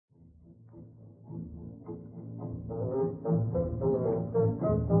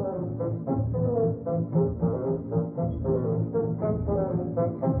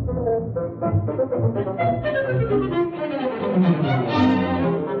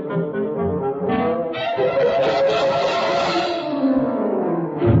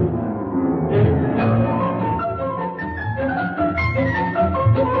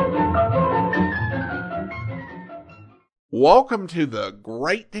Welcome to the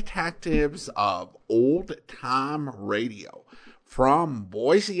Great Detectives of Old Time Radio. From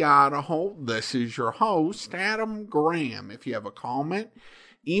Boise, Idaho, this is your host, Adam Graham. If you have a comment,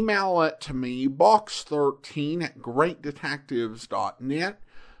 email it to me, box13@greatdetectives.net.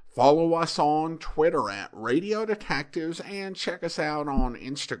 Follow us on Twitter at Radio Detectives and check us out on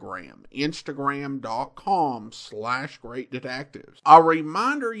Instagram, instagram.com/Great Detectives. A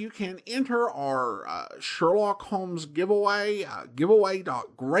reminder, you can enter our Sherlock Holmes giveaway,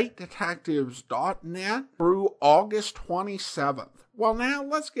 giveaway.greatdetectives.net through August 27th. Well, now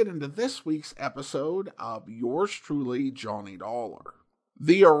let's get into this week's episode of yours truly, Johnny Dollar.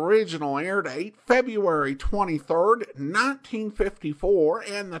 The original air date, February 23rd, 1954,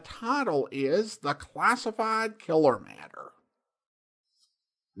 and the title is The Classified Killer Matter.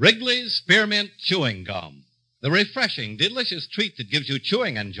 Wrigley's Spearmint Chewing Gum, the refreshing, delicious treat that gives you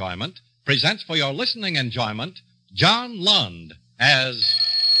chewing enjoyment, presents for your listening enjoyment John Lund as...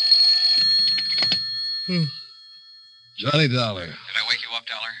 Johnny Dollar. Did I wake you up,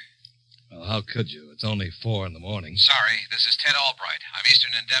 Dollar? Well, how could you? It's only 4 in the morning. Sorry, this is Ted Albright. I'm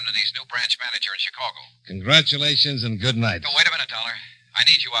Eastern Indemnity's new branch manager in Chicago. Congratulations and good night. No, wait a minute, Dollar. I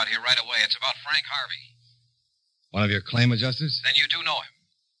need you out here right away. It's about Frank Harvey. One of your claim adjusters? Then you do know him.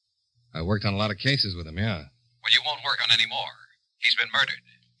 I worked on a lot of cases with him, yeah. Well, you won't work on any more. He's been murdered.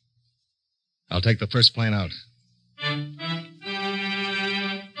 I'll take the first plane out.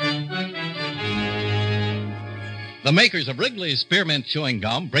 The makers of Wrigley's Spearmint Chewing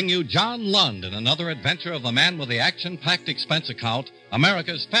Gum bring you John Lund in another adventure of the man with the action-packed expense account,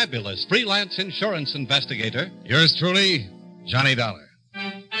 America's fabulous freelance insurance investigator. Yours truly, Johnny Dollar.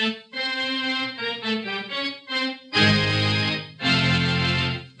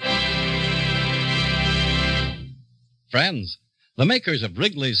 Friends, the makers of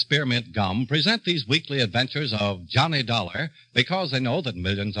Wrigley's Spearmint Gum present these weekly adventures of Johnny Dollar because they know that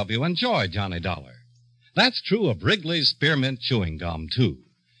millions of you enjoy Johnny Dollar. That's true of Wrigley's Spearmint Chewing Gum, too.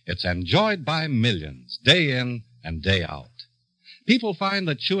 It's enjoyed by millions, day in and day out. People find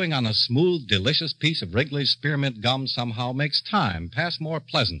that chewing on a smooth, delicious piece of Wrigley's Spearmint Gum somehow makes time pass more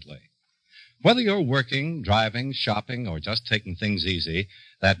pleasantly. Whether you're working, driving, shopping, or just taking things easy,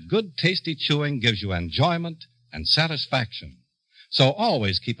 that good, tasty chewing gives you enjoyment and satisfaction. So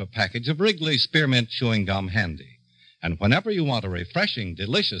always keep a package of Wrigley's Spearmint Chewing Gum handy. And whenever you want a refreshing,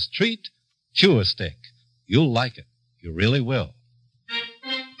 delicious treat, chew a stick. You'll like it. You really will.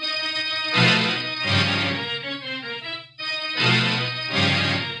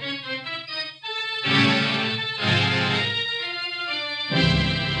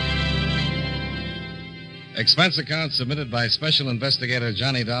 Expense account submitted by Special Investigator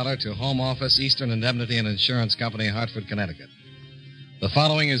Johnny Dollar to Home Office, Eastern Indemnity and Insurance Company, Hartford, Connecticut. The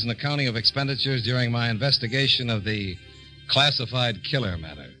following is an accounting of expenditures during my investigation of the classified killer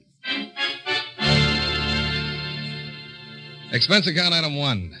matter. Expense account item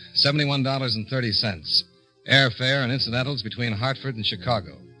 1, $71.30. Airfare and incidentals between Hartford and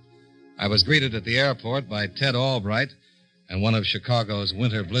Chicago. I was greeted at the airport by Ted Albright and one of Chicago's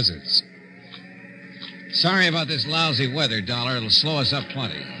winter blizzards. Sorry about this lousy weather, Dollar. It'll slow us up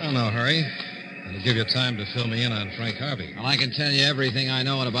plenty. Oh, no hurry. It'll give you time to fill me in on Frank Harvey. Well, I can tell you everything I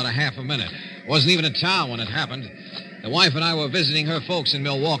know in about a half a minute. Wasn't even in town when it happened. The wife and I were visiting her folks in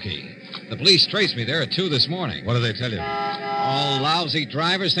Milwaukee. The police traced me there at 2 this morning. What did they tell you? All lousy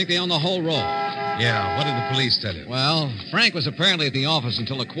drivers think they own the whole road. Yeah, what did the police tell you? Well, Frank was apparently at the office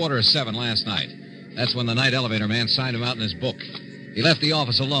until 7:15 last night. That's when the night elevator man signed him out in his book. He left the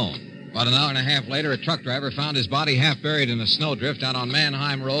office alone. About an hour and a half later, a truck driver found his body half buried in a snowdrift out on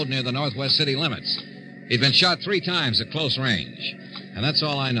Mannheim Road near the northwest city limits. He'd been shot 3 times at close range. And that's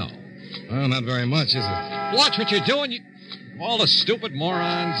all I know. Well, not very much, is it? Watch what you're doing. All the stupid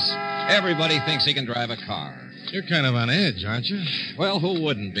morons. Everybody thinks he can drive a car. You're kind of on edge, aren't you? Well, who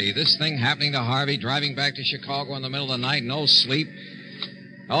wouldn't be? This thing happening to Harvey, driving back to Chicago in the middle of the night, no sleep.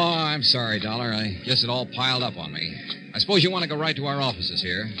 Oh, I'm sorry, Dollar. I guess it all piled up on me. I suppose you want to go right to our offices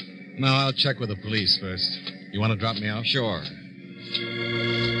here. No, I'll check with the police first. You want to drop me off? Sure.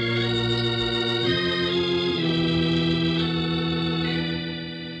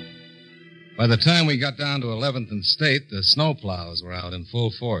 By the time we got down to 11th and State, the snowplows were out in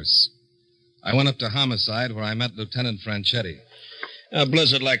full force. I went up to Homicide, where I met Lieutenant Franchetti. A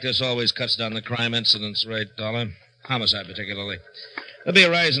blizzard like this always cuts down the crime incidence rate, Dollar. Homicide, particularly. There'll be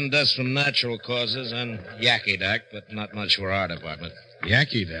a rise in deaths from natural causes and yakky-dack, but not much for our department.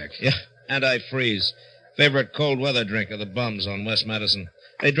 Yakky-dack? Yeah, antifreeze. Favorite cold weather drink of the bums on West Madison.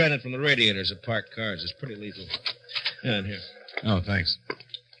 They drain it from the radiators of parked cars. It's pretty lethal. Yeah, and here. Oh, thanks.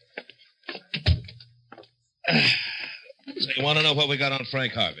 So you want to know what we got on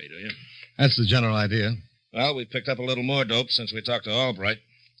Frank Harvey, do you? That's the general idea. Well, we picked up a little more dope since we talked to Albright.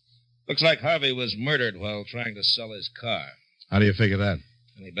 Looks like Harvey was murdered while trying to sell his car. How do you figure that?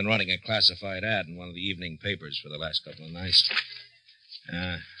 And he'd been running a classified ad in one of the evening papers for the last couple of nights.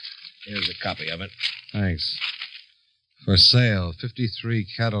 Here's a copy of it. Thanks. For sale, 53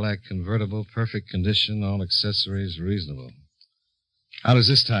 Cadillac convertible, perfect condition, all accessories reasonable. How does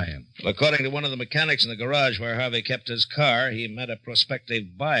this tie in? Well, according to one of the mechanics in the garage where Harvey kept his car, he met a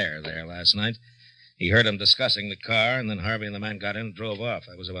prospective buyer there last night. He heard him discussing the car, and then Harvey and the man got in and drove off.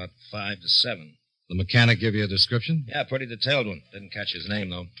 That was about 5 to 7. The mechanic give you a description? Yeah, pretty detailed one. Didn't catch his name,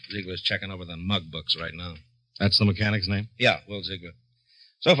 though. Ziegler's checking over the mug books right now. That's the mechanic's name? Yeah, Will Ziegler.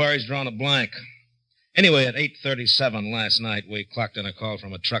 So far, he's drawn a blank. Anyway, at 8:37 last night, we clocked in a call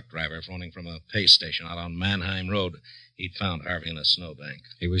from a truck driver phoning from a pay station out on Mannheim Road. He'd found Harvey in a snowbank.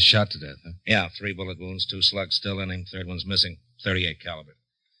 He was shot to death, huh? Yeah, 3 bullet wounds, 2 slugs still in him. Third one's missing. .38 caliber.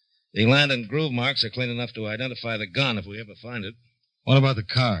 The land and groove marks are clean enough to identify the gun if we ever find it. What about the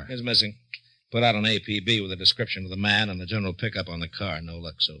car? It's missing. Put out an APB with a description of the man and the general pickup on the car. No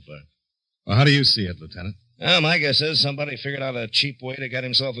luck so far. Well, how do you see it, Lieutenant? Well, my guess is somebody figured out a cheap way to get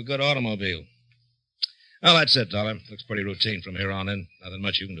himself a good automobile. Well, that's it, Dollar. Looks pretty routine from here on in. Nothing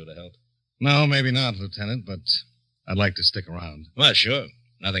much you can do to help. No, maybe not, Lieutenant, but I'd like to stick around. Well, sure.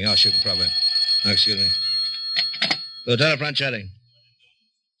 Nothing else you can probably... Oh, excuse me. Lieutenant Franchetti.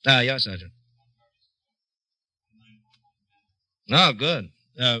 Yes, Sergeant. Oh, good.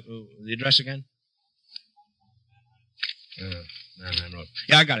 The address again? Mannheim Road.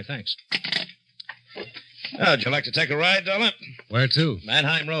 Yeah, I got it, thanks. Would you like to take a ride, Dollar? Where to?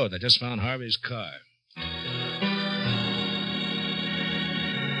 Mannheim Road. They just found Harvey's car.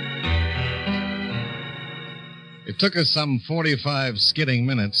 It took us some 45 skidding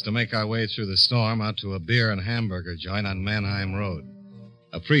minutes to make our way through the storm out to a beer and hamburger joint on Mannheim Road.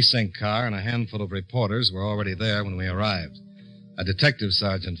 A precinct car and a handful of reporters were already there when we arrived. A detective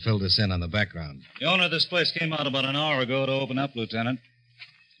sergeant filled us in on the background. The owner of this place came out about an hour ago to open up, Lieutenant.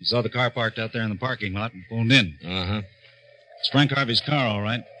 He saw the car parked out there in the parking lot and pulled in. Uh-huh. It's Frank Harvey's car, all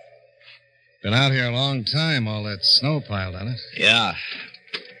right. Been out here a long time, all that snow piled on it. Yeah.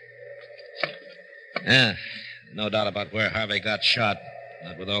 Yeah. No doubt about where Harvey got shot.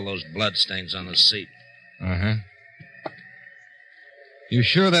 Not with all those bloodstains on the seat. Uh-huh. You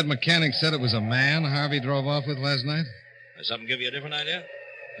sure that mechanic said it was a man Harvey drove off with last night? Does something give you a different idea?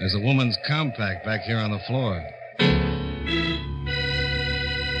 There's a woman's compact back here on the floor.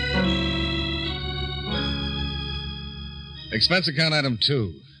 Expense account item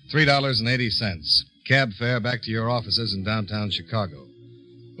 2, $3.80. Cab fare back to your offices in downtown Chicago.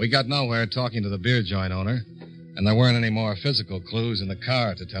 We got nowhere talking to the beer joint owner, and there weren't any more physical clues in the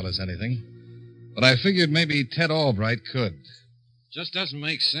car to tell us anything. But I figured maybe Ted Albright could. Just doesn't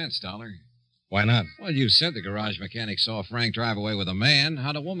make sense, Dollar. Why not? Well, you said the garage mechanic saw Frank drive away with a man.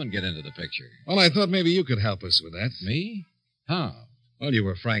 How'd a woman get into the picture? Well, I thought maybe you could help us with that. Me? How? Well, you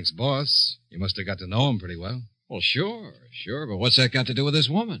were Frank's boss. You must have got to know him pretty well. Well, sure, but what's that got to do with this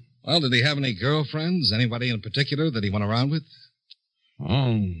woman? Well, did he have any girlfriends? Anybody in particular that he went around with?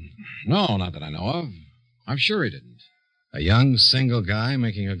 Oh, no, not that I know of. I'm sure he didn't. A young, single guy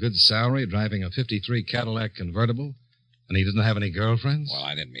making a good salary, driving a 53 Cadillac convertible, and he didn't have any girlfriends? Well,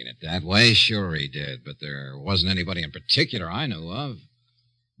 I didn't mean it that way. Sure he did, but there wasn't anybody in particular I knew of.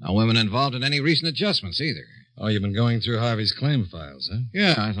 No women involved in any recent adjustments either. Oh, you've been going through Harvey's claim files, huh?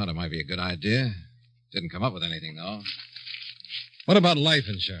 Yeah, I thought it might be a good idea. Didn't come up with anything, though. What about life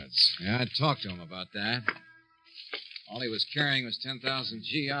insurance? Yeah, I talked to him about that. All he was carrying was 10,000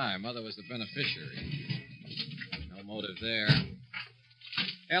 GI. Mother was the beneficiary. No motive there.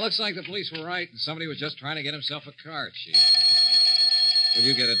 Yeah, looks like the police were right. Somebody was just trying to get himself a car, Chief. Will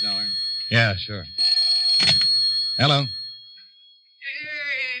you get it, Dollar? Yeah, sure. Hello.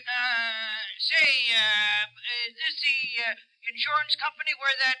 Is this the insurance company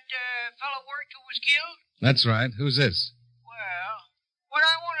where that fellow worked who was killed? That's right. Who's this? Well, what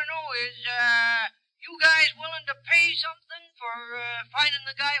I want to know is, you guys willing to pay something for finding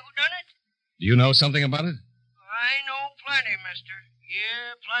the guy who done it? Do you know something about it? I know plenty, mister.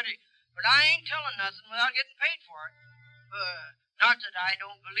 Yeah, plenty. But I ain't telling nothing without getting paid for it. Not that I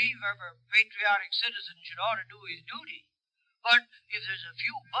don't believe every patriotic citizen should ought to do his duty. But if there's a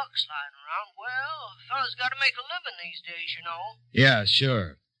few bucks lying around, well, a fella's got to make a living these days, you know. Yeah,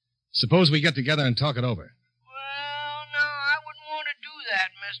 sure. Suppose we get together and talk it over. Well, no, I wouldn't want to do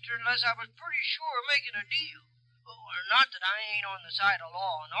that, mister, unless I was pretty sure of making a deal. Not that I ain't on the side of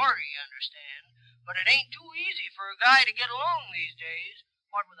law and order, you understand, but it ain't too easy for a guy to get along these days,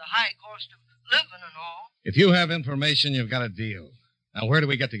 what with the high cost of living and all. If you have information, you've got a deal. Now, where do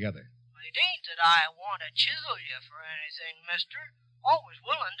we get together? It ain't that I want to chisel you for anything, mister. Always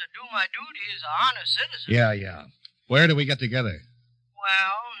willing to do my duty as a honest citizen. Yeah. Where do we get together?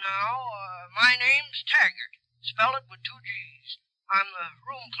 Well, now, my name's Taggart. Spell it with 2 G's. I'm the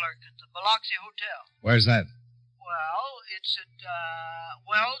room clerk at the Biloxi Hotel. Where's that? Well, it's at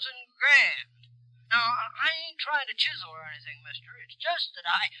Wells and Grand. Now, I ain't trying to chisel or anything, mister. It's just that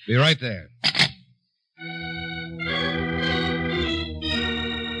I... Be right there.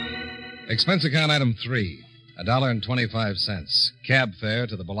 Expense account item 3, $1.25. Cab fare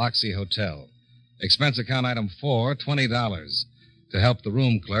to the Biloxi Hotel. Expense account item 4, $20. To help the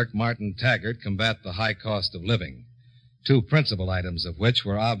room clerk, Martin Taggart, combat the high cost of living. 2 principal items of which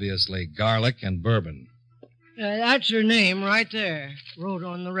were obviously garlic and bourbon. That's her name right there, wrote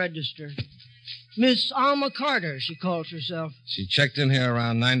on the register. Miss Alma Carter, she calls herself. She checked in here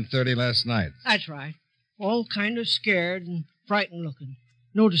around 9:30 last night. That's right. All kind of scared and frightened looking.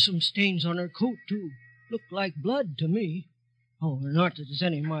 Noticed some stains on her coat, too. Looked like blood to me. Oh, not that it's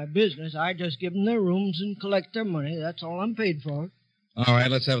any of my business. I just give them their rooms and collect their money. That's all I'm paid for. All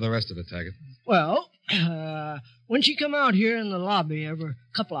right, let's have the rest of it, Taggart. Well, when she come out here in the lobby every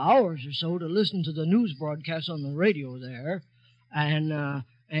couple of hours or so to listen to the news broadcast on the radio there, and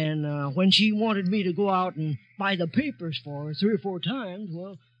when she wanted me to go out and buy the papers for her 3 or 4 times,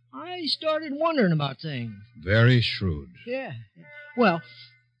 well, I started wondering about things. Very shrewd. Yeah. Well,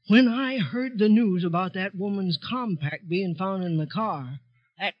 when I heard the news about that woman's compact being found in the car,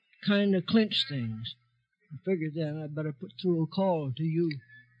 that kind of clinched things. I figured then I'd better put through a call to you.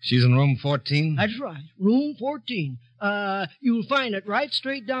 She's in room 14? That's right, room 14. You'll find it right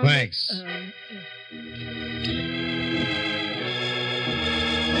straight down... Thanks.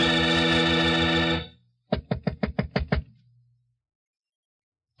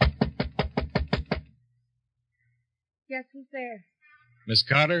 Yes, who's there? Miss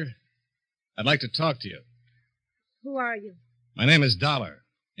Carter, I'd like to talk to you. Who are you? My name is Dollar,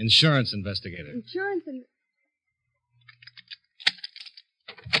 insurance investigator. Insurance and...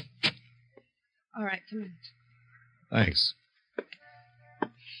 All right, come in. Thanks.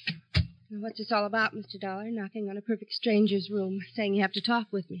 Now, what's this all about, Mr. Dollar? Knocking on a perfect stranger's room, saying you have to talk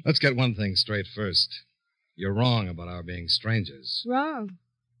with me. Let's get one thing straight first. You're wrong about our being strangers. Wrong.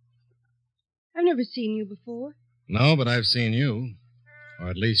 I've never seen you before. No, but I've seen you. Or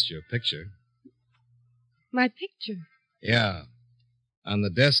at least your picture. My picture? Yeah. On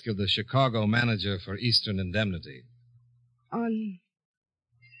the desk of the Chicago manager for Eastern Indemnity. On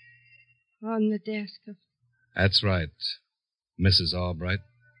the desk of... That's right, Mrs. Albright.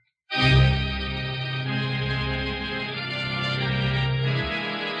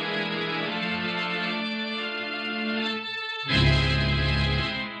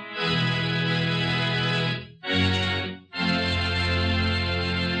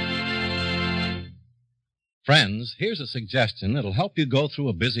 Friends, here's a suggestion that'll help you go through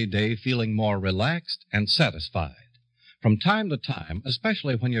a busy day feeling more relaxed and satisfied. From time to time,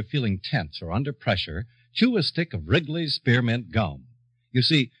 especially when you're feeling tense or under pressure, chew a stick of Wrigley's Spearmint Gum. You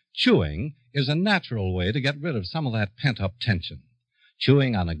see, chewing is a natural way to get rid of some of that pent-up tension.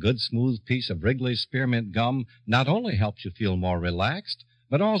 Chewing on a good, smooth piece of Wrigley's Spearmint Gum not only helps you feel more relaxed,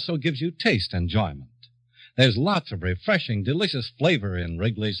 but also gives you taste enjoyment. There's lots of refreshing, delicious flavor in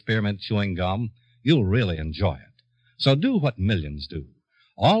Wrigley's Spearmint Chewing Gum. You'll really enjoy it. So do what millions do.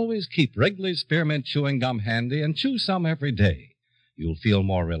 Always keep Wrigley's Spearmint Chewing Gum handy and chew some every day. You'll feel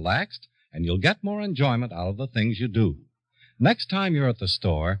more relaxed, and you'll get more enjoyment out of the things you do. Next time you're at the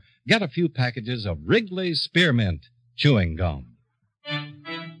store, get a few packages of Wrigley's Spearmint Chewing Gum.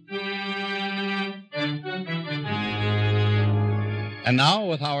 And now,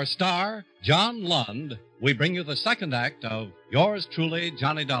 with our star, John Lund, we bring you the second act of Yours Truly,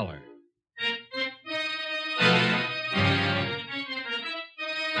 Johnny Dollar.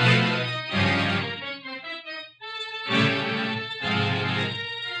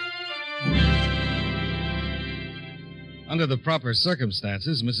 Under the proper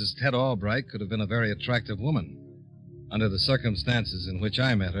circumstances, Mrs. Ted Albright could have been a very attractive woman. Under the circumstances in which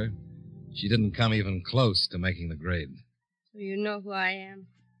I met her, she didn't come even close to making the grade. So you know who I am?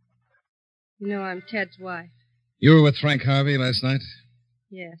 You know I'm Ted's wife. You were with Frank Harvey last night?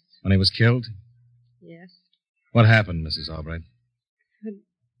 Yes. When he was killed? Yes. What happened, Mrs. Albright?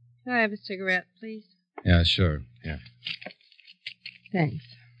 Could I have a cigarette, please? Yeah, sure. Yeah. Thanks.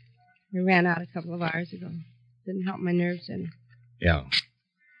 I ran out a couple of hours ago. Didn't help my nerves any. Yeah.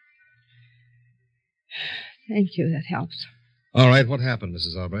 Thank you. That helps. All right. What happened,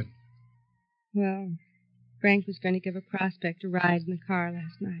 Mrs. Albright? Well, Frank was going to give a prospect a ride in the car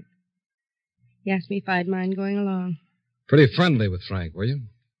last night. He asked me if I'd mind going along. Pretty friendly with Frank, were you?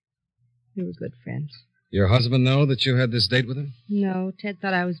 We were good friends. Your husband know that you had this date with him? No, Ted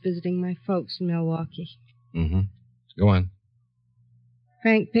thought I was visiting my folks in Milwaukee. Mm-hmm. Go on.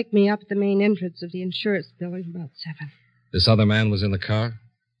 Frank picked me up at the main entrance of the insurance building about 7. This other man was in the car?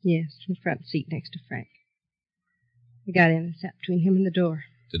 Yes, in the front seat next to Frank. I got in and sat between him and the door.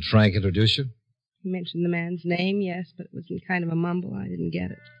 Did Frank introduce you? He mentioned the man's name, yes, but it was in kind of a mumble. I didn't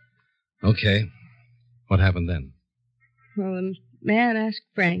get it. Okay. What happened then? Well, the man asked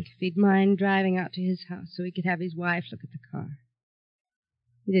Frank if he'd mind driving out to his house so he could have his wife look at the car.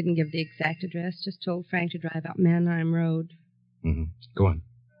 He didn't give the exact address, just told Frank to drive out Mannheim Road. Mm-hmm. Go on.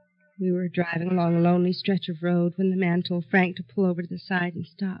 We were driving along a lonely stretch of road when the man told Frank to pull over to the side and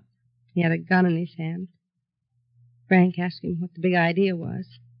stop. He had a gun in his hand. Frank asked him what the big idea was.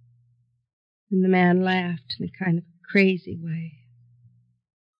 And the man laughed in a kind of crazy way.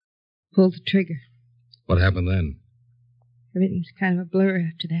 Pulled the trigger. What happened then? Everything's kind of a blur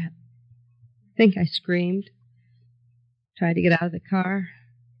after that. I think I screamed. Tried to get out of the car.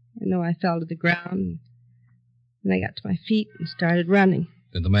 I know I fell to the ground. Then I got to my feet and started running.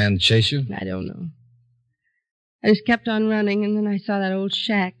 Did the man chase you? I don't know. I just kept on running, and then I saw that old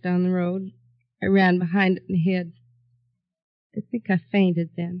shack down the road. I ran behind it and hid. I think I fainted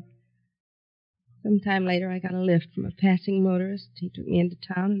then. Sometime later, I got a lift from a passing motorist. He took me into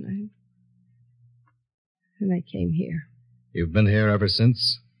town, and I came here. You've been here ever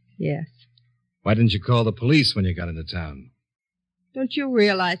since? Yes. Why didn't you call the police when you got into town? Don't you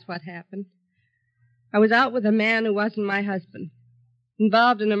realize what happened? I was out with a man who wasn't my husband.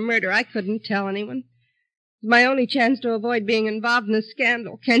 Involved in a murder. I couldn't tell anyone. It was my only chance to avoid being involved in a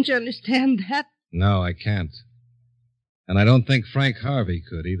scandal. Can't you understand that? No, I can't. And I don't think Frank Harvey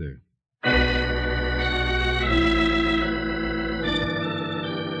could either.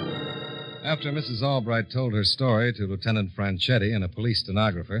 After Mrs. Albright told her story to Lieutenant Franchetti and a police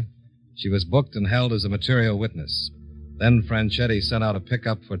stenographer, she was booked and held as a material witness. Then Franchetti sent out a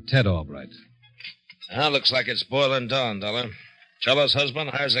pickup for Ted Albright. Now, looks like it's boiling down, Dollar. Cello's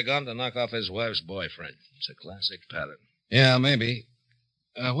husband hires a gun to knock off his wife's boyfriend. It's a classic pattern. Yeah, maybe.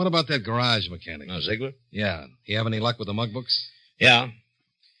 What about that garage mechanic? Oh, Ziegler? Yeah. He have any luck with the mug books? Yeah.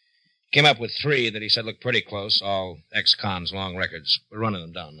 Came up with 3 that he said looked pretty close, all ex-cons, long records. We're running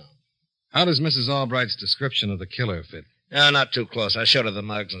them down now. How does Mrs. Albright's description of the killer fit? Not too close. I showed her the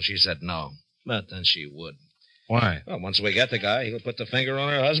mugs, and she said no. But then she would. Why? Well, once we get the guy, he'll put the finger on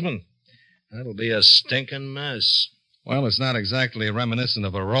her husband. That'll be a stinking mess. Well, it's not exactly reminiscent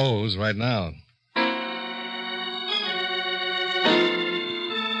of a rose right now.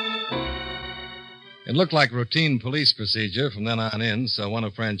 It looked like routine police procedure from then on in, so one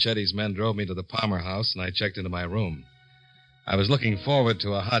of Franchetti's men drove me to the Palmer house, and I checked into my room. I was looking forward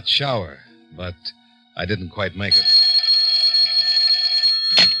to a hot shower, but I didn't quite make it.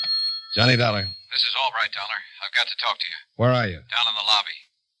 Johnny Dollar. This is Albright, Dollar. I've got to talk to you. Where are you? Down in the lobby.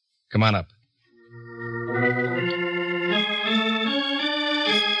 Come on up.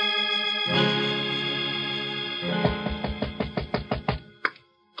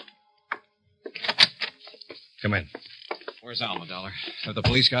 Come in. Where's Alma, Dollar? Have the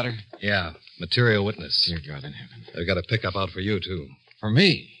police got her? Yeah, material witness. Dear God in heaven. They've got a pickup out for you, too. For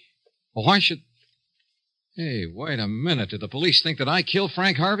me? Well, why should... Hey, wait a minute. Did the police think that I killed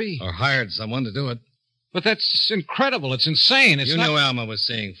Frank Harvey? Or hired someone to do it. But that's incredible. It's insane. You knew Alma was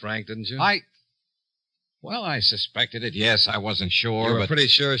seeing Frank, didn't you? Well, I suspected it. Yes, I wasn't sure, You were but... pretty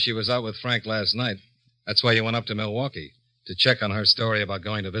sure she was out with Frank last night. That's why you went up to Milwaukee, to check on her story about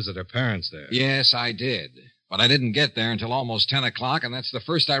going to visit her parents there. Yes, I did. But I didn't get there until almost 10 o'clock, and that's the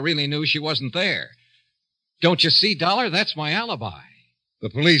first I really knew she wasn't there. Don't you see, Dollar? That's my alibi. The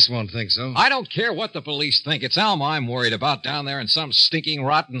police won't think so. I don't care what the police think. It's Alma I'm worried about down there in some stinking,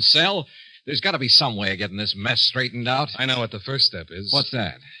 rotten cell. There's got to be some way of getting this mess straightened out. I know what the first step is. What's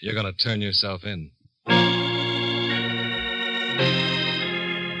that? You're going to turn yourself in.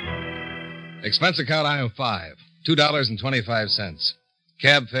 Expense account item 5, $2.25.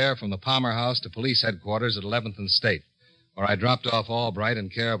 Cab fare from the Palmer house to police headquarters at 11th and State, where I dropped off Albright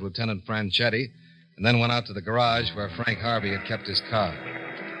in care of Lieutenant Franchetti, and then went out to the garage where Frank Harvey had kept his car.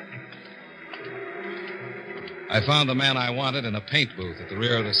 I found the man I wanted in a paint booth at the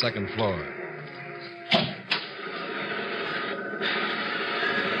rear of the second floor.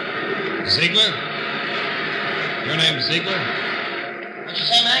 Ziegler? Your name's Ziegler? What'd you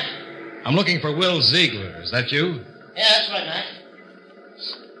say, Mac? I'm looking for Will Ziegler. Is that you? Yeah, that's right, Mac.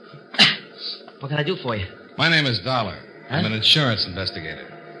 What can I do for you? My name is Dollar. Huh? I'm an insurance investigator.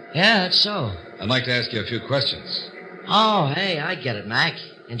 Yeah, that's so. I'd like to ask you a few questions. Oh, hey, I get it, Mac.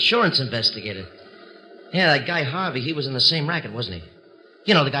 Insurance investigator. Yeah, that guy Harvey, he was in the same racket, wasn't he?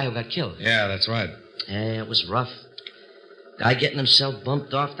 You know, the guy who got killed. Yeah, that's right. Yeah, it was rough. Guy getting himself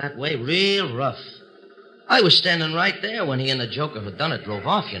bumped off that way, real rough. I was standing right there when he and the joker who done it drove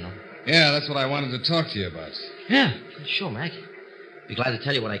off, you know. Yeah, that's what I wanted to talk to you about. Yeah, sure, Mac. Be glad to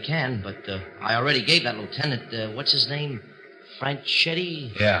tell you what I can, but I already gave that lieutenant, what's his name?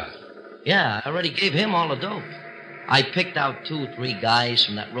 Franchetti? Yeah. Yeah, I already gave him all the dope. I picked out 2 or 3 guys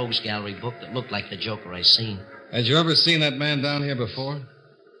from that Rogues Gallery book that looked like the joker I seen. Had you ever seen that man down here before?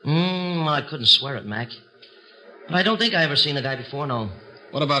 I couldn't swear it, Mac. But I don't think I ever seen the guy before, no.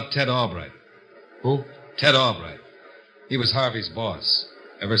 What about Ted Albright? Who? Ted Albright. He was Harvey's boss.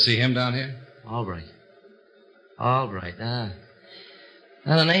 Ever see him down here? Albright. Albright, Now,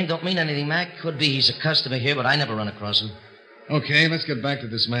 the name don't mean anything, Mac. Could be he's a customer here, but I never run across him. Okay, let's get back to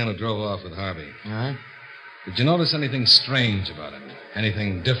this man who drove off with Harvey. All right. Did you notice anything strange about him?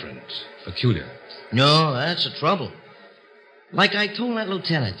 Anything different, peculiar? No, that's the trouble. Like I told that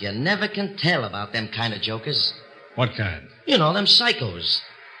lieutenant, you never can tell about them kind of jokers. What kind? You know, them psychos.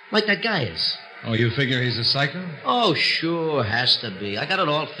 Like that guy is. Oh, you figure he's a psycho? Oh, sure, has to be. I got it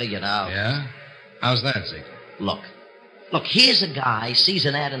all figured out. Yeah? How's that, Zeke? Look, here's a guy, sees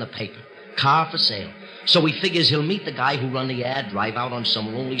an ad in the paper. Car for sale. So he figures he'll meet the guy who run the ad, drive out on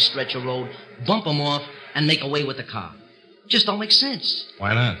some lonely stretch of road, bump him off, and make away with the car. Just don't make sense.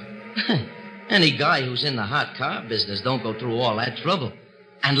 Why not? Any guy who's in the hot car business don't go through all that trouble.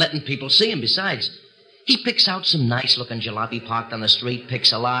 And letting people see him besides. He picks out some nice-looking jalopy parked on the street,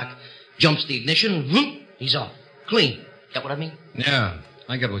 picks a lock, jumps the ignition, whoop, he's off. Clean. Get what I mean? Yeah,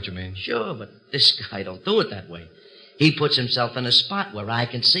 I get what you mean. Sure, but this guy don't do it that way. He puts himself in a spot where I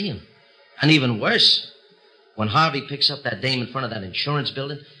can see him. And even worse, when Harvey picks up that dame in front of that insurance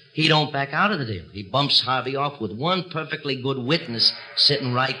building, he don't back out of the deal. He bumps Harvey off with one perfectly good witness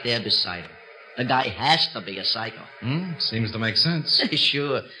sitting right there beside him. The guy has to be a psycho. Seems to make sense.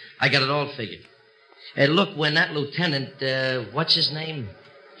 Sure. I got it all figured. Look, when that lieutenant, what's his name?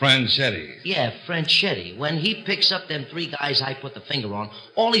 Franchetti. Yeah, Franchetti. When he picks up them 3 guys I put the finger on,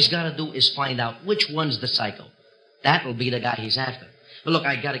 all he's got to do is find out which one's the psycho. That'll be the guy he's after. But look,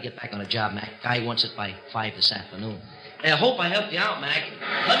 I got to get back on the job, Mac. Guy wants it by 5 this afternoon. I hope I helped you out, Mac.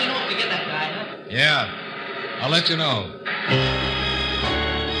 Let me know if you get that guy, huh? Yeah. I'll let you know.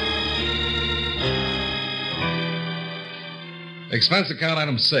 Expense account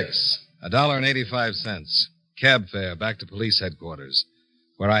item 6, $1.85. Cab fare back to police headquarters,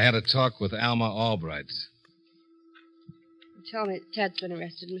 where I had a talk with Alma Albright. Tell me that Ted's been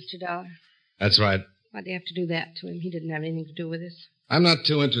arrested, Mr. Dollar. That's right. Why'd they have to do that to him? He didn't have anything to do with this. I'm not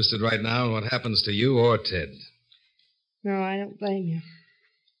too interested right now in what happens to you or Ted. No, I don't blame you.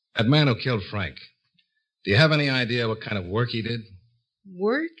 That man who killed Frank, do you have any idea what kind of work he did?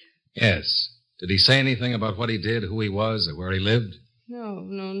 Work? Yes. Did he say anything about what he did, who he was, or where he lived? No,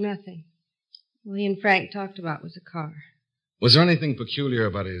 nothing. All he and Frank talked about was the car. Was there anything peculiar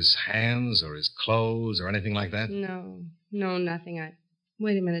about his hands or his clothes or anything like that? No, nothing.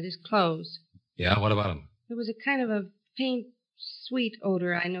 Wait a minute, his clothes. Yeah, what about him? There was a kind of a faint, sweet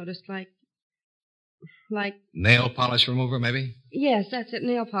odor I noticed, like... Nail polish remover, maybe? Yes, that's it,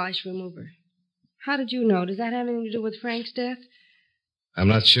 nail polish remover. How did you know? Does that have anything to do with Frank's death? I'm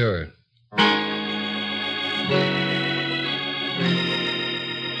not sure.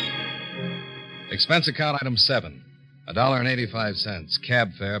 Expense account item 7, $1.85.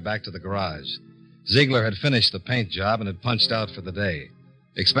 Cab fare back to the garage. Ziegler had finished the paint job and had punched out for the day.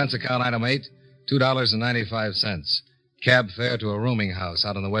 Expense account item 8, $2.95. Cab fare to a rooming house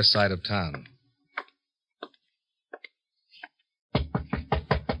out on the west side of town.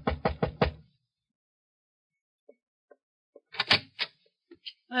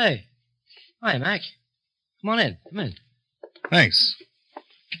 Hey. Hi, Mac. Come on in. Come in. Thanks.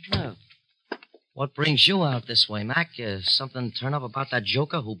 Well, what brings you out this way, Mac? Something turn up about that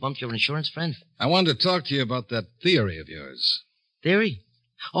joker who bumped your insurance friend? I wanted to talk to you about that theory of yours. Theory?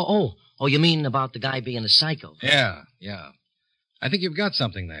 Oh, you mean about the guy being a psycho? Yeah. I think you've got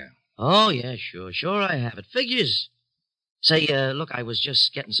something there. Oh, yeah, sure I have it. Figures. Say, look, I was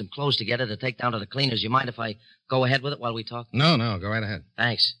just getting some clothes together to take down to the cleaners. You mind if I go ahead with it while we talk? No, go right ahead.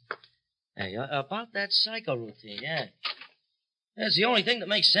 Thanks. Hey, about that psycho routine, yeah. That's the only thing that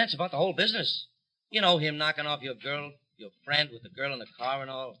makes sense about the whole business. You know, him knocking off your friend with the girl in the car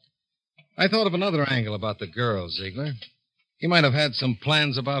and all. I thought of another angle about the girl, Ziegler. He might have had some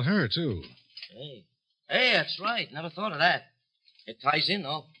plans about her, too. Hey, that's right. Never thought of that. It ties in,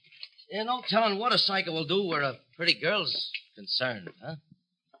 though. There's no telling what a psycho will do where a pretty girl's concerned, huh?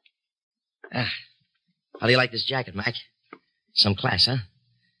 How do you like this jacket, Mac? Some class, huh?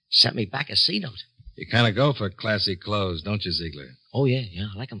 Sent me back a C-note. You kind of go for classy clothes, don't you, Ziegler? Oh, yeah,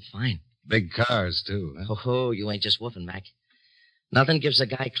 I like 'em fine. Big cars, too, huh? Oh, you ain't just woofing, Mac. Nothing gives a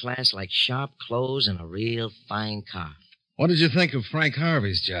guy class like sharp clothes and a real fine car. What did you think of Frank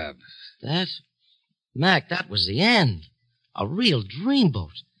Harvey's job? Mac, that was the end. A real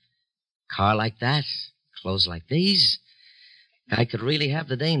dreamboat. Car like that, clothes like these. Guy could really have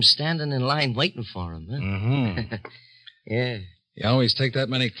the dame standing in line waiting for him, huh? Mm-hmm. Yeah. You always take that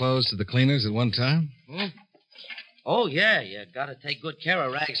many clothes to the cleaners at one time? Oh, yeah, you gotta take good care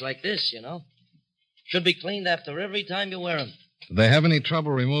of rags like this, you know. Should be cleaned after every time you wear 'em. Do they have any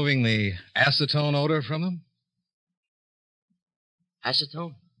trouble removing the acetone odor from them?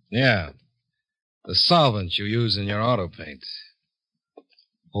 Acetone? Yeah. The solvent you use in your auto paint.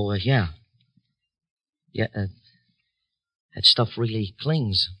 Oh, yeah. Yeah, that stuff really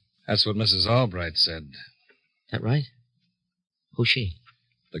clings. That's what Mrs. Albright said. That right? Who's she?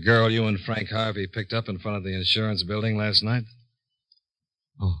 The girl you and Frank Harvey picked up in front of the insurance building last night?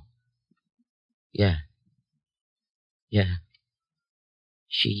 Oh. Yeah. Yeah.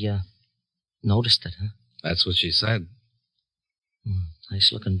 She, noticed it, huh? That's what she said.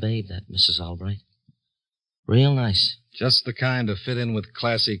 Nice-looking babe, that Mrs. Albright. Real nice. Just the kind to fit in with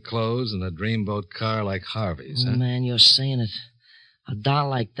classy clothes and a dreamboat car like Harvey's, huh? Man, you're saying it. A doll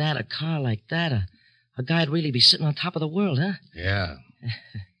like that, a car like that, a guy'd really be sitting on top of the world, huh? Yeah.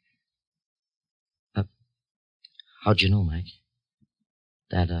 How'd you know, Mac?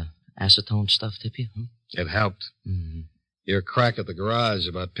 That, acetone stuff tip you, huh? It helped. Mm-hmm. Your crack at the garage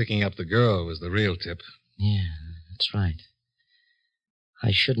about picking up the girl was the real tip. Yeah, that's right.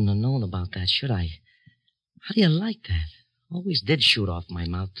 I shouldn't have known about that, should I? How do you like that? Always did shoot off my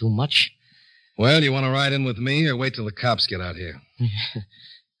mouth too much. Well, you want to ride in with me or wait till the cops get out here?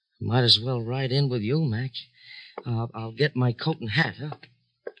 Might as well ride in with you, Mac. I'll get my coat and hat, huh?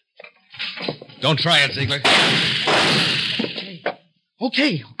 Don't try it, Ziegler.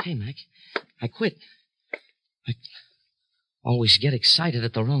 Okay, Mac. I quit. I always get excited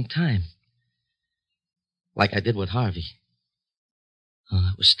at the wrong time. Like I did with Harvey. Oh,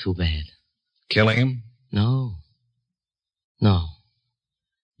 that was too bad. Killing him? No.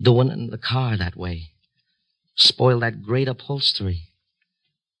 Doing it in the car that way. Spoiled that great upholstery.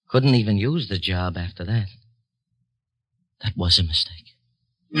 Couldn't even use the job after that. That was a mistake.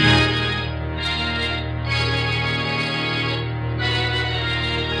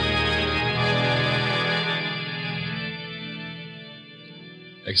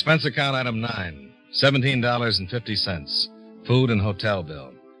 Expense account item 9, $17.50. Food and hotel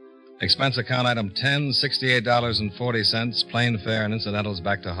bill. Expense account item 10, $68.40, plane fare and incidentals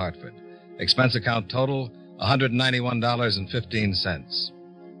back to Hartford. Expense account total, $191.15.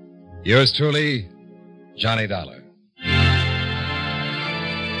 Yours truly, Johnny Dollar.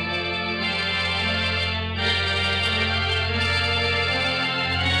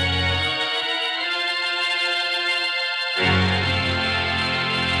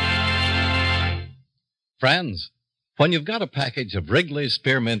 Friends, when you've got a package of Wrigley's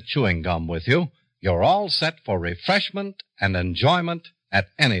Spearmint Chewing Gum with you, you're all set for refreshment and enjoyment at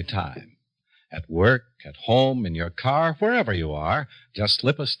any time. At work, at home, in your car, wherever you are, just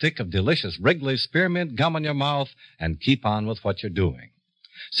slip a stick of delicious Wrigley's Spearmint Gum in your mouth and keep on with what you're doing.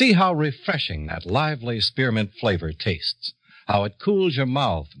 See how refreshing that lively spearmint flavor tastes, how it cools your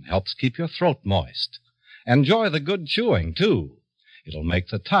mouth and helps keep your throat moist. Enjoy the good chewing, too. It'll make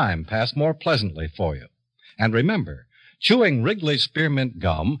the time pass more pleasantly for you. And remember, chewing Wrigley's Spearmint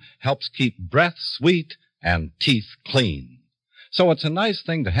Gum helps keep breath sweet and teeth clean. So it's a nice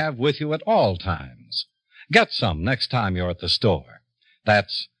thing to have with you at all times. Get some next time you're at the store.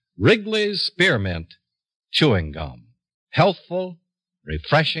 That's Wrigley's Spearmint Chewing Gum. Healthful,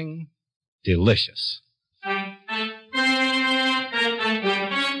 refreshing, delicious.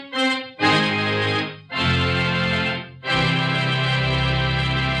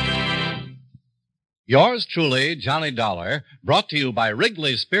 Yours truly, Johnny Dollar, brought to you by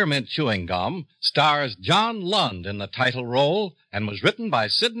Wrigley's Spearmint Chewing Gum, stars John Lund in the title role and was written by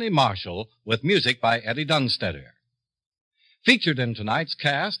Sidney Marshall with music by Eddie Dunstetter. Featured in tonight's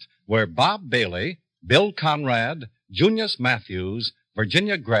cast were Bob Bailey, Bill Conrad, Junius Matthews,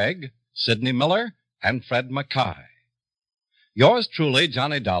 Virginia Gregg, Sidney Miller, and Fred Mackay. Yours truly,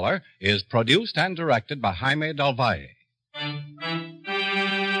 Johnny Dollar, is produced and directed by Jaime Del Valle.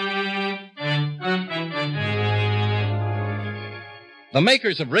 The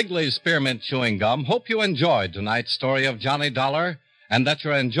makers of Wrigley's Spearmint Chewing Gum hope you enjoyed tonight's story of Johnny Dollar and that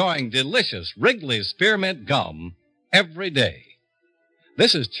you're enjoying delicious Wrigley's Spearmint Gum every day.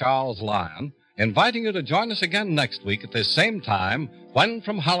 This is Charles Lyon inviting you to join us again next week at this same time when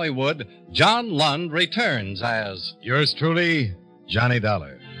from Hollywood, John Lund returns as Yours truly, Johnny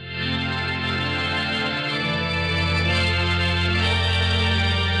Dollar.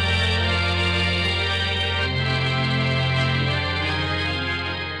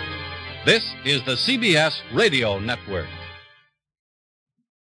 This is the CBS Radio Network.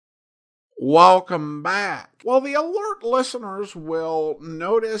 Welcome back. Well, the alert listeners will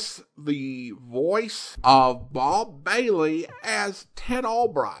notice the voice of Bob Bailey as Ted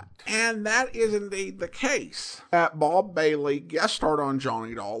Albright. And that is indeed the case. Bob Bailey guest starred on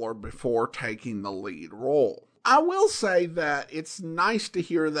Johnny Dollar before taking the lead role. I will say that it's nice to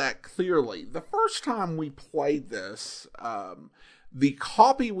hear that clearly. The first time we played this, the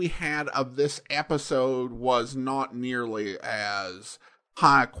copy we had of this episode was not nearly as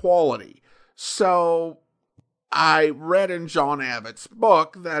high quality. So I read in John Abbott's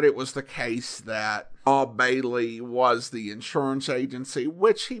book that it was the case that Bob Bailey was the insurance agency,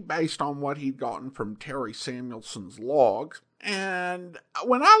 which he based on what he'd gotten from Terry Samuelson's logs. And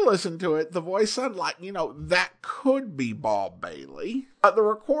when I listened to it, the voice sounded like, that could be Bob Bailey. But the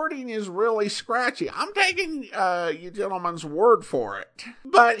recording is really scratchy. I'm taking you gentlemen's word for it.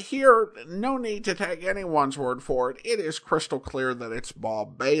 But here, no need to take anyone's word for it. It is crystal clear that it's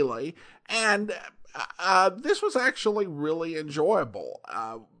Bob Bailey. And this was actually really enjoyable.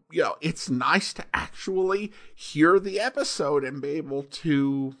 It's nice to actually hear the episode and be able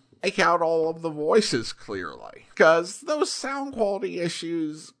to make out all of the voices clearly, because those sound quality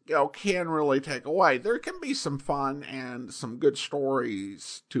issues, can really take away. There can be some fun and some good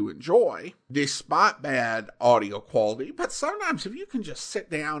stories to enjoy, despite bad audio quality, but sometimes if you can just sit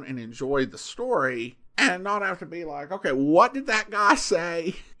down and enjoy the story and not have to be like, okay, what did that guy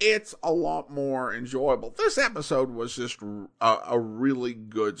say? It's a lot more enjoyable. This episode was just a really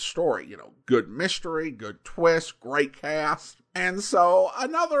good story, good mystery, good twist, great cast. And so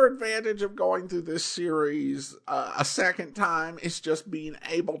another advantage of going through this series a second time is just being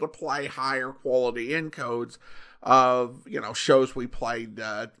able to play higher quality encodes of, shows we played,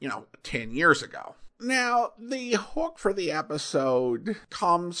 10 years ago. Now, the hook for the episode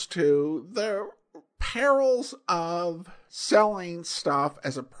comes to the perils of selling stuff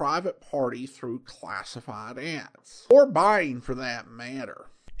as a private party through classified ads, or buying for that matter.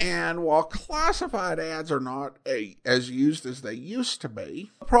 And while classified ads are not as used as they used to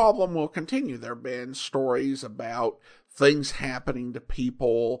be, the problem will continue. There have been stories about things happening to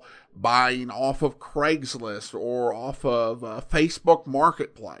people buying off of Craigslist or off of Facebook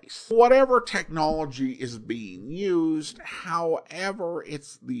Marketplace. Whatever technology is being used, however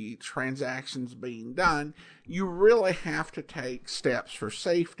the transactions being done, you really have to take steps for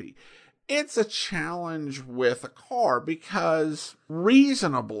safety. It's a challenge with a car because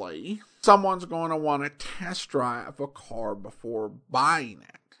reasonably, someone's going to want to test drive a car before buying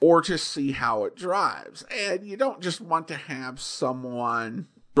it or to see how it drives. And you don't just want to have someone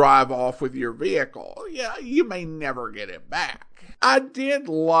drive off with your vehicle. Yeah, you may never get it back. I did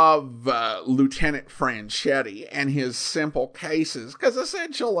love Lieutenant Franchetti and his simple cases because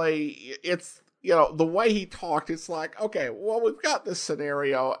essentially it's, the way he talked, it's like, okay, well, we've got this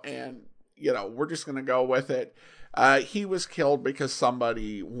scenario and we're just going to go with it. He was killed because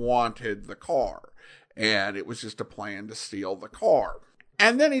somebody wanted the car, and it was just a plan to steal the car.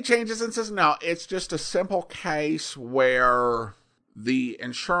 And then he changes and says, no, it's just a simple case where the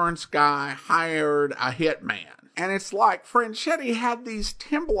insurance guy hired a hitman. And it's like Franchetti had these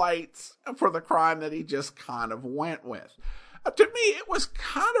templates for the crime that he just kind of went with. To me, it was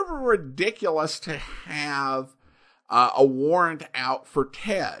kind of ridiculous to have a warrant out for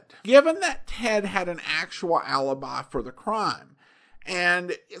Ted, given that Ted had an actual alibi for the crime.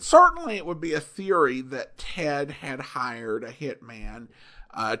 And certainly it would be a theory that Ted had hired a hitman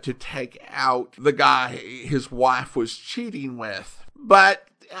to take out the guy his wife was cheating with. But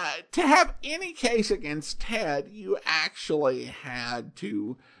to have any case against Ted, you actually had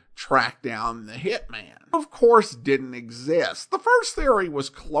to track down the hitman. Of course, didn't exist. The first theory was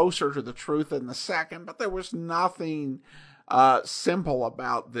closer to the truth than the second, but there was nothing simple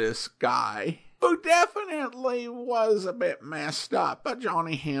about this guy, who definitely was a bit messed up, but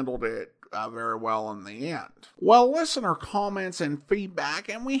Johnny handled it very well in the end. Well, listener comments and feedback,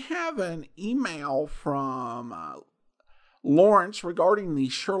 and we have an email from Lawrence regarding the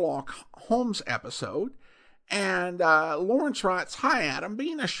Sherlock Holmes episode. And Lawrence writes, "Hi, Adam.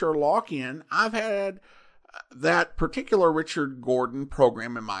 Being a Sherlockian, I've had that particular Richard Gordon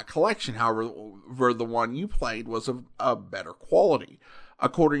program in my collection. However, the one you played was of a better quality.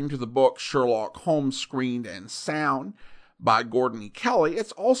 According to the book Sherlock Holmes Screened and Sound by Gordon E. Kelly,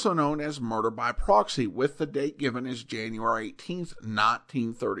 it's also known as Murder by Proxy, with the date given as January 18th,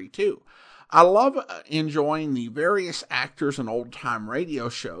 1932. I love enjoying the various actors in old-time radio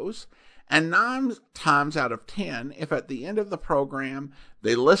shows, and 9 times out of 10, if at the end of the program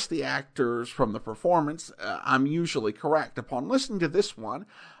they list the actors from the performance, I'm usually correct. Upon listening to this one,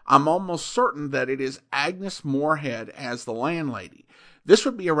 I'm almost certain that it is Agnes Moorehead as the landlady. This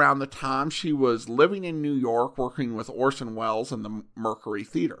would be around the time she was living in New York, working with Orson Welles in the Mercury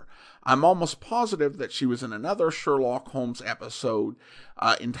Theater. I'm almost positive that she was in another Sherlock Holmes episode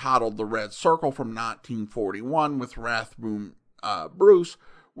entitled The Red Circle from 1941 with Rathbone Bruce,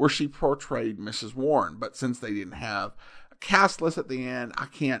 where she portrayed Mrs. Warren. But since they didn't have a cast list at the end, I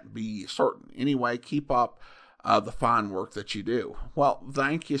can't be certain. Anyway, keep up the fine work that you do. Well,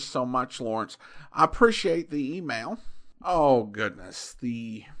 thank you so much, Lawrence. I appreciate the email. Oh, goodness.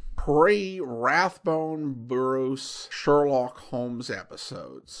 The pre-Rathbone Bruce Sherlock Holmes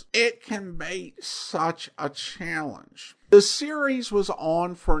episodes. It can be such a challenge. The series was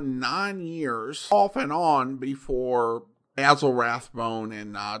on for 9 years, off and on, before Basil Rathbone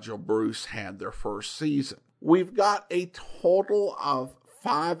and Nigel Bruce had their first season. We've got a total of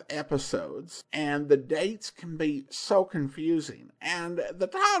 5 episodes, and the dates can be so confusing. And the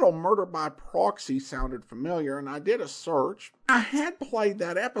title, Murder by Proxy, sounded familiar, and I did a search. I had played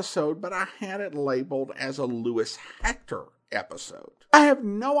that episode, but I had it labeled as a Lewis Hector episode. I have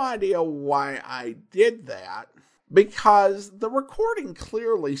no idea why I did that, because the recording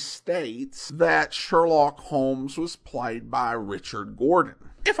clearly states that Sherlock Holmes was played by Richard Gordon.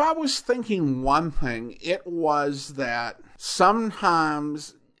 If I was thinking one thing, it was that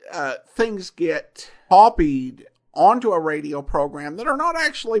sometimes things get copied onto a radio program that are not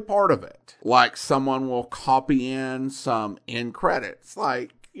actually part of it. Like someone will copy in some end credits.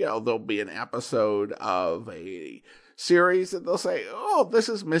 Like, there'll be an episode of a series that they'll say, oh, this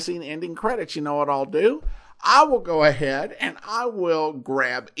is missing ending credits. You know what I'll do? I will go ahead and I will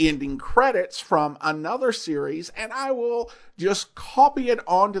grab ending credits from another series and I will just copy it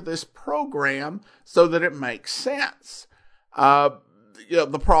onto this program so that it makes sense.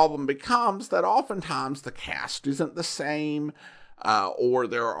 The problem becomes that oftentimes the cast isn't the same, or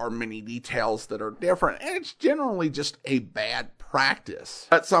there are many details that are different, and it's generally just a bad practice.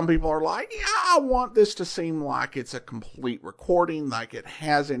 But some people are like, yeah, I want this to seem like it's a complete recording, like it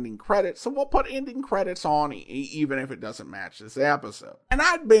has ending credits, so we'll put ending credits on even if it doesn't match this episode. And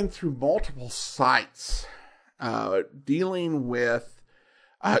I'd been through multiple sites dealing with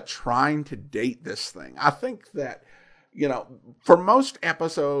trying to date this thing. I think that, for most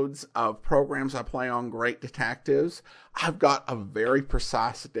episodes of programs I play on Great Detectives, I've got a very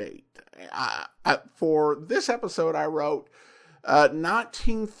precise date. For this episode, I wrote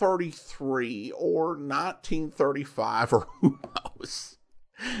 1933 or 1935, or who knows.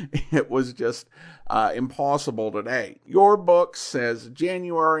 It was just impossible today. Your book says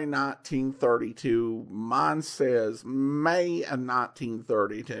January 1932. Mine says May of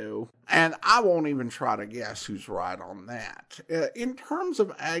 1932. And I won't even try to guess who's right on that. In terms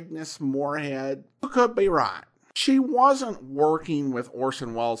of Agnes Moorehead, you could be right. She wasn't working with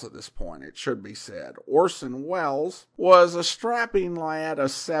Orson Welles at this point, it should be said. Orson Welles was a strapping lad of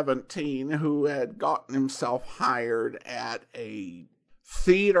 17 who had gotten himself hired at a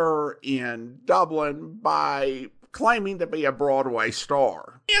theater in Dublin by claiming to be a Broadway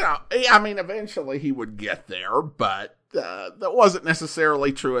star. Eventually he would get there, but that wasn't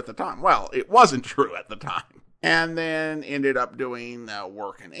necessarily true at the time. Well, it wasn't true at the time. And then ended up doing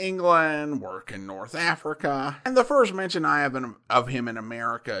work in England, work in North Africa. And the first mention I have of him in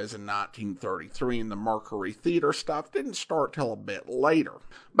America is in 1933 in the Mercury Theater stuff. Didn't start till a bit later.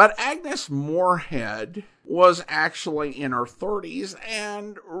 But Agnes Moorehead was actually in her 30s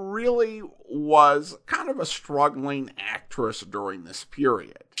and really was kind of a struggling actress during this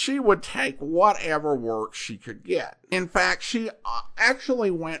period. She would take whatever work she could get. In fact, she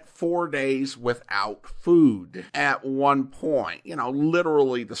actually went 4 days without food at one point.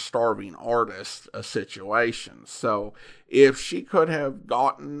 Literally the starving artist situation. So if she could have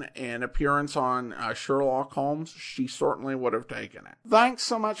gotten an appearance on Sherlock Holmes, she certainly would have taken it. Thanks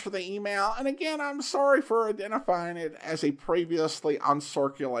so much for the email. And again, I'm sorry for identifying it as a previously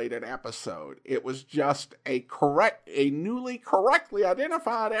uncirculated episode. It was just a newly correctly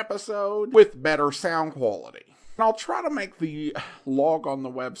identified episode with better sound quality. And I'll try to make the log on the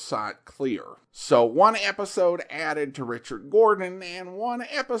website clear. So 1 episode added to Richard Gordon and 1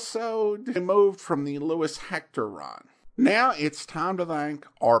 episode removed from the Lewis Hector run. Now it's time to thank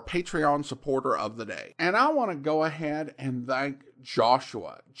our Patreon supporter of the day. And I want to go ahead and thank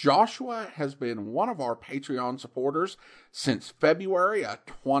Joshua. Joshua has been one of our Patreon supporters since February of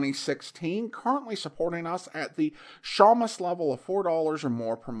 2016, currently supporting us at the Shamus level of $4 or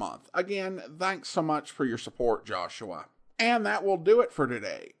more per month. Again, thanks so much for your support, Joshua. And that will do it for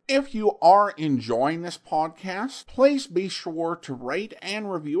today. If you are enjoying this podcast, please be sure to rate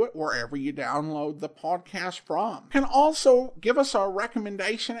and review it wherever you download the podcast from. And also give us a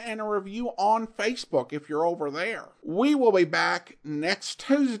recommendation and a review on Facebook if you're over there. We will be back next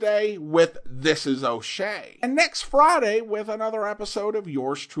Tuesday with This Is O'Shea. And next Friday with another episode of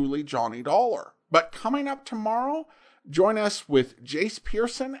Yours Truly, Johnny Dollar. But coming up tomorrow, join us with Jace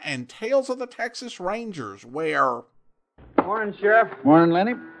Pearson and Tales of the Texas Rangers, where... Morning, Sheriff. Morning,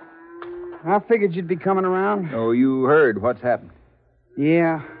 Lenny. I figured you'd be coming around. Oh, you heard what's happened.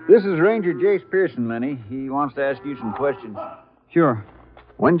 Yeah. This is Ranger Jace Pearson, Lenny. He wants to ask you some questions. Sure.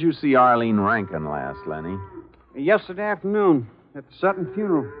 When'd you see Arlene Rankin last, Lenny? Yesterday afternoon at the Sutton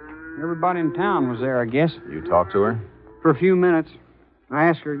funeral. Everybody in town was there, I guess. You talked to her? For a few minutes. I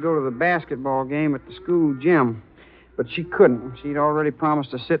asked her to go to the basketball game at the school gym, but she couldn't. She'd already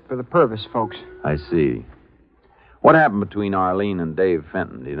promised to sit for the Purvis folks. I see. What happened between Arlene and Dave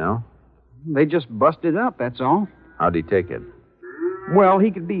Fenton, do you know? They just busted up, that's all. How'd he take it? Well, he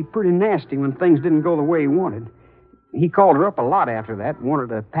could be pretty nasty when things didn't go the way he wanted. He called her up a lot after that, wanted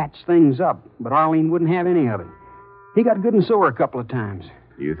to patch things up, but Arlene wouldn't have any of it. He got good and sore a couple of times.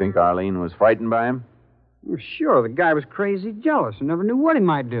 Do you think Arlene was frightened by him? Well, sure, the guy was crazy jealous and never knew what he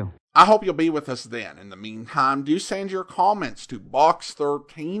might do. I hope you'll be with us then. In the meantime, do send your comments to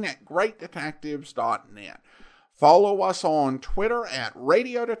box13@greatdetectives.net. Follow us on Twitter at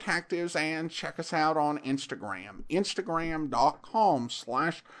Radio Detectives and check us out on Instagram.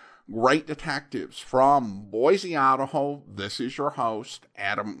 Instagram.com/Great Detectives. From Boise, Idaho, this is your host,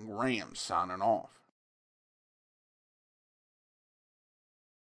 Adam Graham, signing off.